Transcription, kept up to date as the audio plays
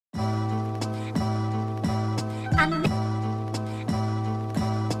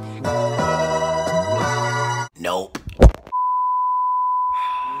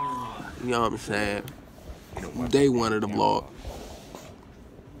You know what I'm saying? Day one of the vlog.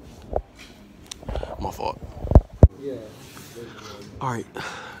 My fault. Alright,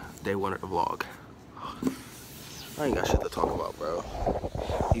 day one of the vlog. I ain't got shit to talk about, bro.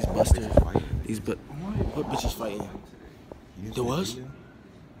 These busters. What bitches fighting? There was? There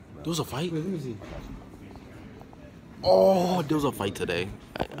was a fight? Oh, there was a fight today.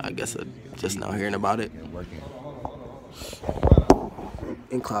 I guess just now hearing about it.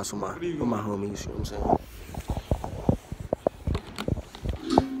 In class with my homies, you know what I'm saying?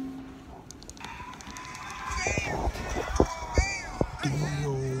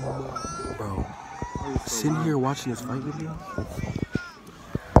 Damn, bro. Sitting here watching this fight video?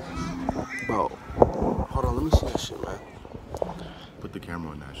 Bro, hold on, let me see that shit, man. Put the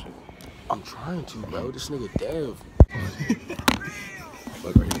camera on that shit. I'm trying to, bro. This nigga Dev.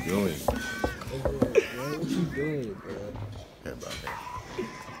 What are you doing? Hey, bro, what you doing, bro? Yeah, bro.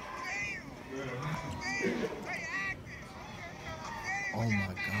 Oh my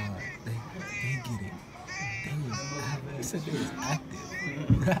god, they get it. They said they was active.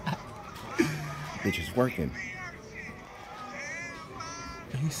 Bitch is working.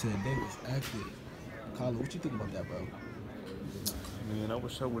 He said they was active. Kyler, what you think about that, bro? Man, I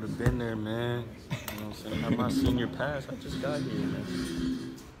wish I would have been there, man. You know what I'm saying? Have my senior pass. I just got here, man.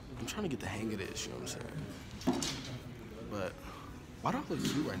 I'm trying to get the hang of this, you know what I'm saying? But why do I look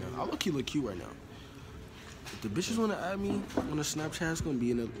cute right now? I look cute right now. If the bitches want to add me on a Snapchat, it's gonna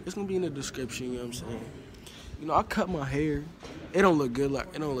be in the description, you know what I'm saying? You know, I cut my hair. It don't look good right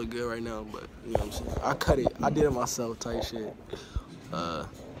now, but you know what I'm saying? I cut it. I did it myself type shit.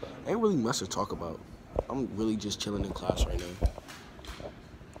 Ain't really much to talk about. I'm really just chilling in class right now.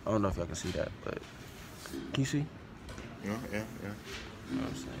 I don't know if y'all can see that, but can you see? Yeah. You know what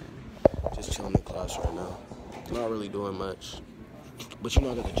I'm saying? Just chilling in class right now. Not really doing much. But you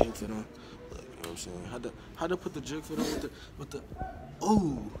know I got the jig fit on. Look, you know what I'm saying? Had to put the jig fit on with the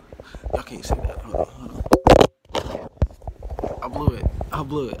ooh. Y'all can't see that. Hold on. I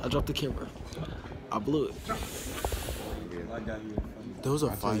blew it. I dropped the camera. I blew it. There was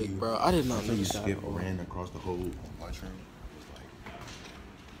a fight, bro. I did not know you ran across the whole lunchroom.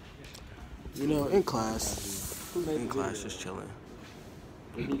 You know, in class, just chilling.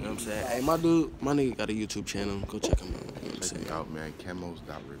 You know what I'm saying? Hey, my nigga got a YouTube channel. Go check him out. You know what I'm saying? Check me out, man. Camo's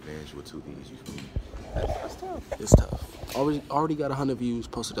got revenge with 2 E's. You feel me? That's tough. It's tough. Already got 100 views.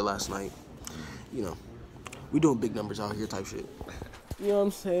 Posted it last night. You know, we doing big numbers out here type shit. You know what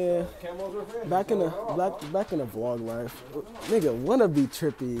I'm saying? Back in the vlog life, nigga wanna be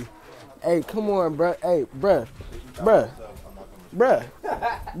trippy. Hey, come on, bruh. Hey, bruh.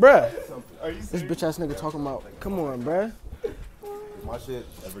 This bitch ass nigga talking about, come on, bruh. If my shit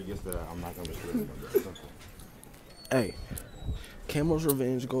ever gets there, I'm not gonna be sure. Hey, Camo's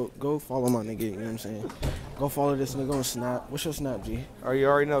Revenge, go follow my nigga, you know what I'm saying? Go follow this nigga on Snap. What's your Snap, G? Oh, you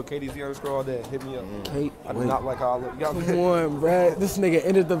already know, KDZ_ all that. Hit me up. Kate, I do not like how I look. Come on, bruh. This nigga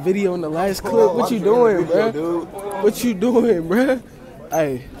ended the video in the last clip. What you doing, bruh? What you doing, bruh?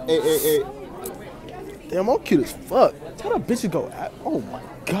 Hey. Damn, I'm cute as fuck. Tell that bitch to go at. Oh my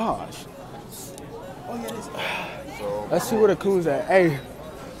gosh. Let's see where the coon's at. Hey,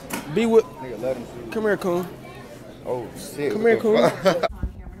 be with. Come here, coon. Oh shit. Come here, coon. On here, I'm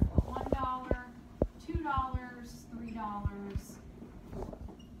gonna put $1, $2, $3.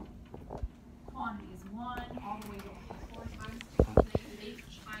 Quantity is 1 all the way to 4 times 8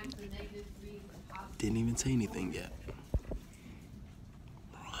 times the negative 3 is positive. Didn't even say anything yet.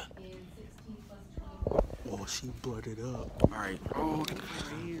 And 16 plus 24. Oh, she blurted up. All right.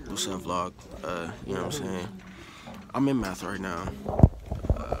 What's up, vlog? You know what I'm saying? I'm in math right now.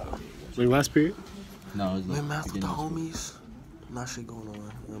 Wait, last period? No, I'm in math with the homies. Not shit going on. You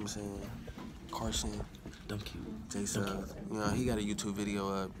know what I'm saying? Carson, Jason, you know, he got a YouTube video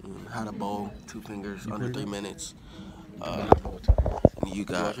up. How to bowl 2 fingers under 3 minutes. And you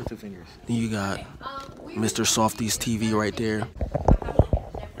got Mr. Softy's TV right there.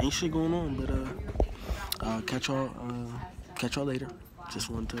 Ain't shit going on, but catch y'all later. Just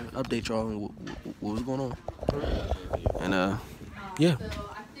wanted to update y'all on what was going on. And yeah,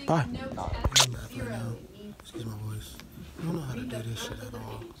 bye. Excuse my voice. You don't know how to do this shit at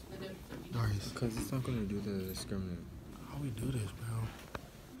all. Darius. Because it's not going to do the discriminant. How we do this, bro?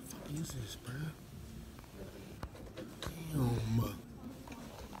 What the fuck is this, bro? Damn.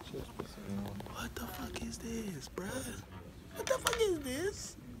 What the fuck is this, bro? What the fuck is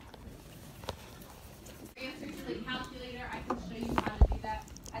this? Answer to the calculator, I can show you how to do that.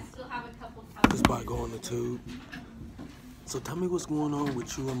 I still have a couple calculators. This by going to tube. So tell me what's going on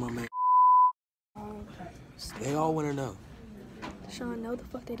with you and my man. They all want to know. Sean, no, the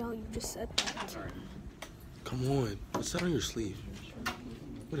fuck they don't. You just said that. Come on. What's that on your sleeve?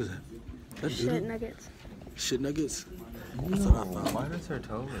 What is that? That Shit doodle? nuggets. Shit nuggets? No, why does her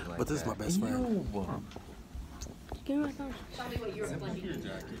toe look like But this is my best friend. Give me my phone.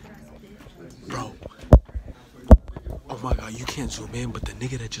 Bro. Oh my god, you can't zoom in, but the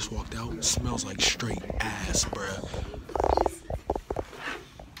nigga that just walked out smells like straight ass, bruh.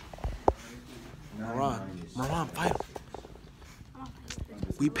 Moran, fight him.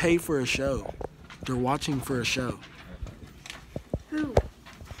 We paid for a show. They're watching for a show. Who?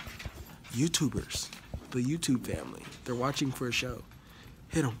 YouTubers. The YouTube family. They're watching for a show.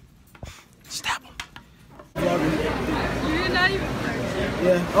 Hit him. Stab him. You're not even.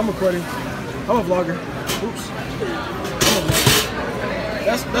 Yeah, I'm recording. I'm a vlogger. Oops.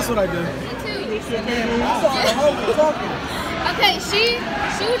 That's what I do. Okay, she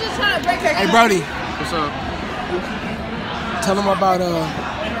was just trying to break her. Hey Brody, What's up? tell them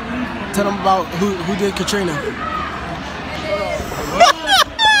about who did Katrina. Bro,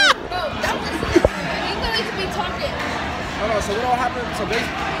 that was. You need to be talking. Hold on, so what all happened? So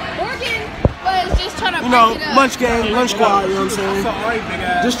basically, Morgan was just trying to You know, break it up. lunch gang, lunch squad, you know what I'm saying?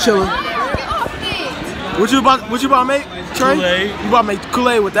 Just chilling. Get off it. What you about to make, Trey? Kool-Aid. You about to make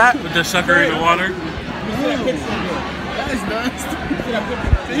Kool-Aid with that? With the sucker in the water. that is nasty.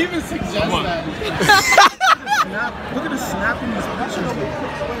 To even suggest that. Look at the snap in this picture.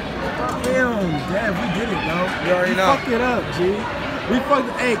 Damn, we did it, bro. You already know. Fuck it up, G. We fucked.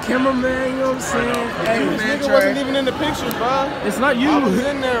 Hey, cameraman, you know what I'm saying? Hey, This nigga wasn't even in the picture, bro. it's not you. I was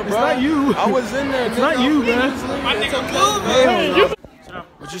in there, bro. It's not you. I was in there. It's not you, man. man.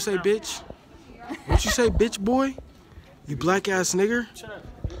 What you say, bitch? What you say, bitch boy? You black ass nigger?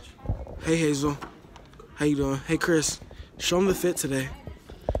 Hey, Hazel. How you doing? Hey, Chris. Show him the fit today.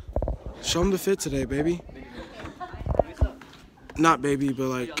 Show him the fit today, baby. Not baby, but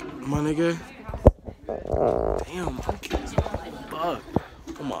like, my nigga. Damn, fuck.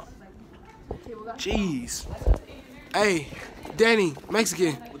 Come on. Jeez. Hey, Danny,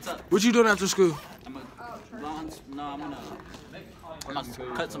 Mexican. What's up? What you doing after school? I'm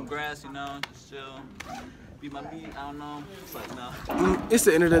gonna cut some grass, you know, just chill. Beat my meat, I don't know. It's like, no. It's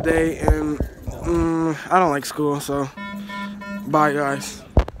the end of the day, and I don't like school, so bye, guys.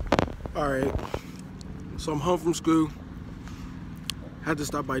 All right. So I'm home from school. Had to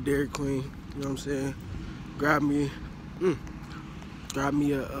stop by Dairy Queen. You know what I'm saying? Grab me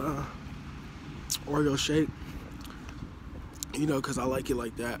a Oreo shake. You know, cause I like it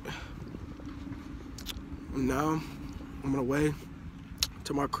like that. And now I'm on the way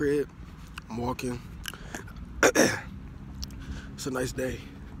to my crib. I'm walking. It's a nice day.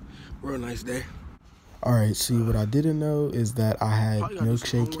 Real nice day. All right, see, what I didn't know is that I had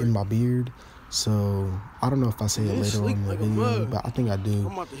milkshake in my beard. So I don't know if I say it later on in the video, but I think I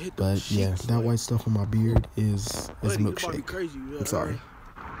do. But yeah, that white stuff on my beard is milkshake. I'm sorry.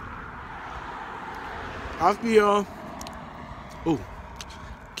 I feel. Oh,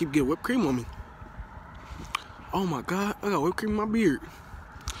 keep getting whipped cream on me. Oh my God, I got whipped cream in my beard.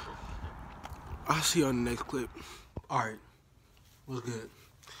 I'll see you on the next clip. All right, what's good?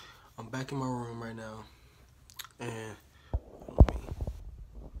 I'm back in my room right now, and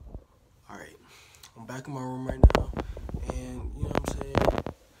all right, I'm back in my room right now, and you know what I'm saying?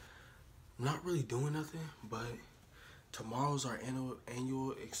 I'm not really doing nothing, but tomorrow's our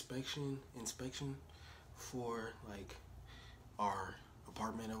annual inspection for like our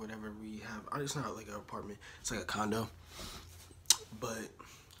apartment or whatever we have. It's not like an apartment, it's like a condo. But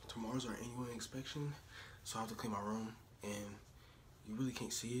tomorrow's our annual inspection, so I have to clean my room, and you really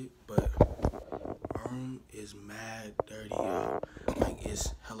can't see it, but my room is mad dirty, yo. Like,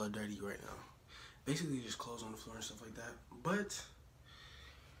 it's hella dirty right now. Basically, just clothes on the floor and stuff like that, but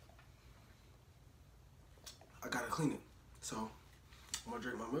I gotta clean it. So I'm gonna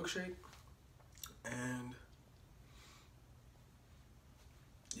drink my milkshake, and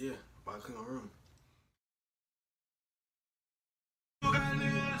yeah, I gotta clean my room. You got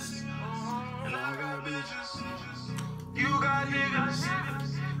niggas, and I got bitches. You got niggas,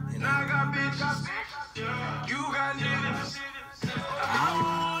 and I got bitches. You got niggas.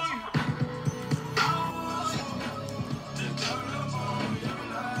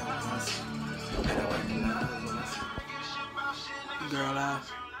 Girl,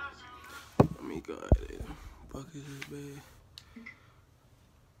 let me go ahead and bucket this bag.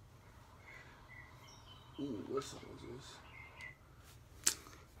 Ooh, what song is this?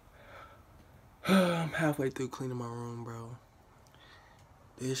 I'm halfway through cleaning my room, bro.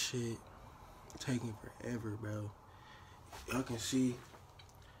 This shit taking forever, bro. Y'all can see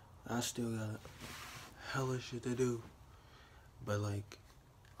I still got hella shit to do. but like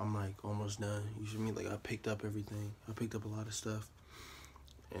I'm like almost done. You feel me? Like I picked up everything. I picked up a lot of stuff,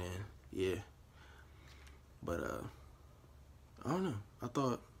 and yeah. But I don't know. I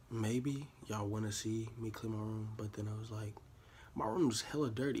thought maybe y'all want to see me clean my room, but then I was like, my room's hella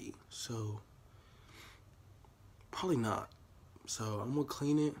dirty, so probably not. So I'm gonna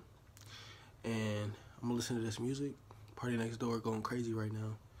clean it, and I'm gonna listen to this music. Party Next Door going crazy right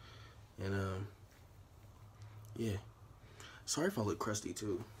now, and yeah. Sorry if I look crusty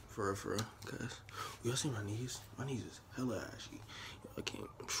too, for real, cause y'all see my knees? My knees is hella ashy. I can't,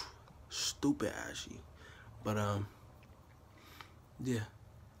 stupid ashy, but yeah.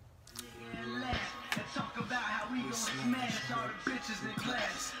 Talk about how we gonna smash all the bitches in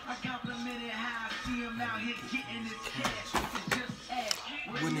class. I complimented how I see him out here getting his cash. Just ask,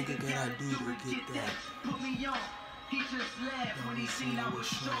 what nigga gotta do to get that? Put me on. He just laughed when he seen I was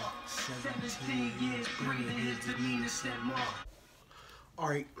short. 17 years breathing, his demeanor said more.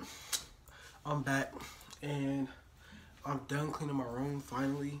 Alright, I'm back, and I'm done cleaning my room,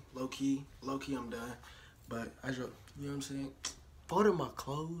 finally. Low-key, I'm done. But I just, you know what I'm saying? Folded my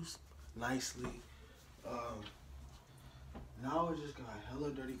clothes nicely. Now I just got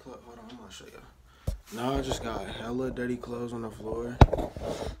hella dirty clothes. Hold on, I'm gonna show y'all. Now I just got hella dirty clothes on the floor,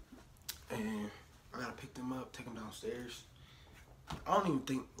 and I gotta pick them up, take them downstairs. I don't even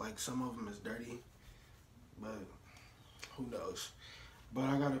think like some of them is dirty, but who knows? But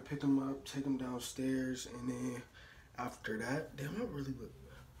I gotta pick them up, take them downstairs, and then after that, damn,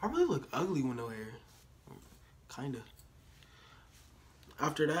 I really look ugly with no hair, kinda.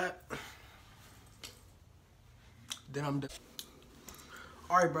 After that, then I'm done.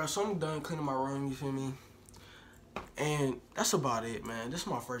 Alright, bro, so I'm done cleaning my room, you feel me? And that's about it, man. This is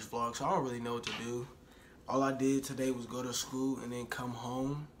my first vlog, so I don't really know what to do. All I did today was go to school and then come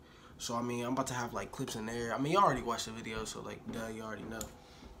home. So, I mean, I'm about to have, like, clips in there. I mean, you already watched the video, so, like, duh, you already know.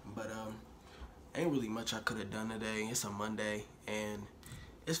 But, ain't really much I could have done today. It's a Monday, and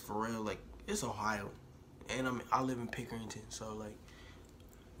it's for real, like, it's Ohio. And I live in Pickerington, so, like,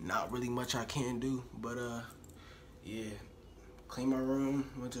 not really much I can do. But, yeah. Clean my room,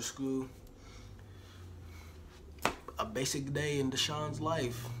 went to school. A basic day in Deshaun's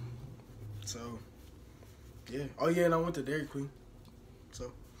life. So, yeah. Oh, yeah, and I went to Dairy Queen.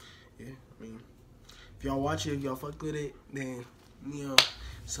 So, yeah, I mean, if y'all watch it, if y'all fucked with it, then, you know,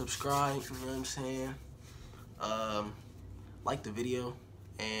 subscribe, you know what I'm saying? Like the video,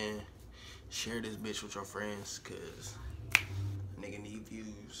 and share this bitch with your friends, because nigga need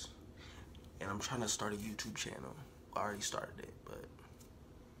views. And I'm trying to start a YouTube channel. I already started it, but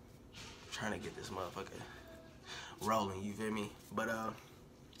I'm trying to get this motherfucker rolling, you feel me? But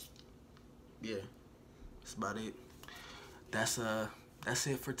yeah, that's about it. That's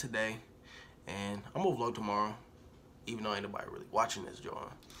it for today, and I'm gonna vlog tomorrow, even though ain't nobody really watching this joint.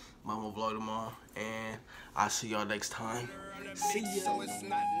 But I'm gonna vlog tomorrow, and I'll see y'all next time. See ya. So it's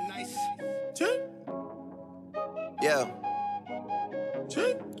not nice. Yeah.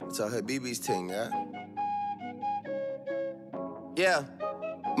 It's all her BB's thing, yeah. Yeah.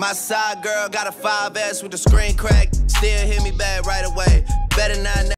 My side girl got a 5S with the screen crack. Still hit me back right away. Better not.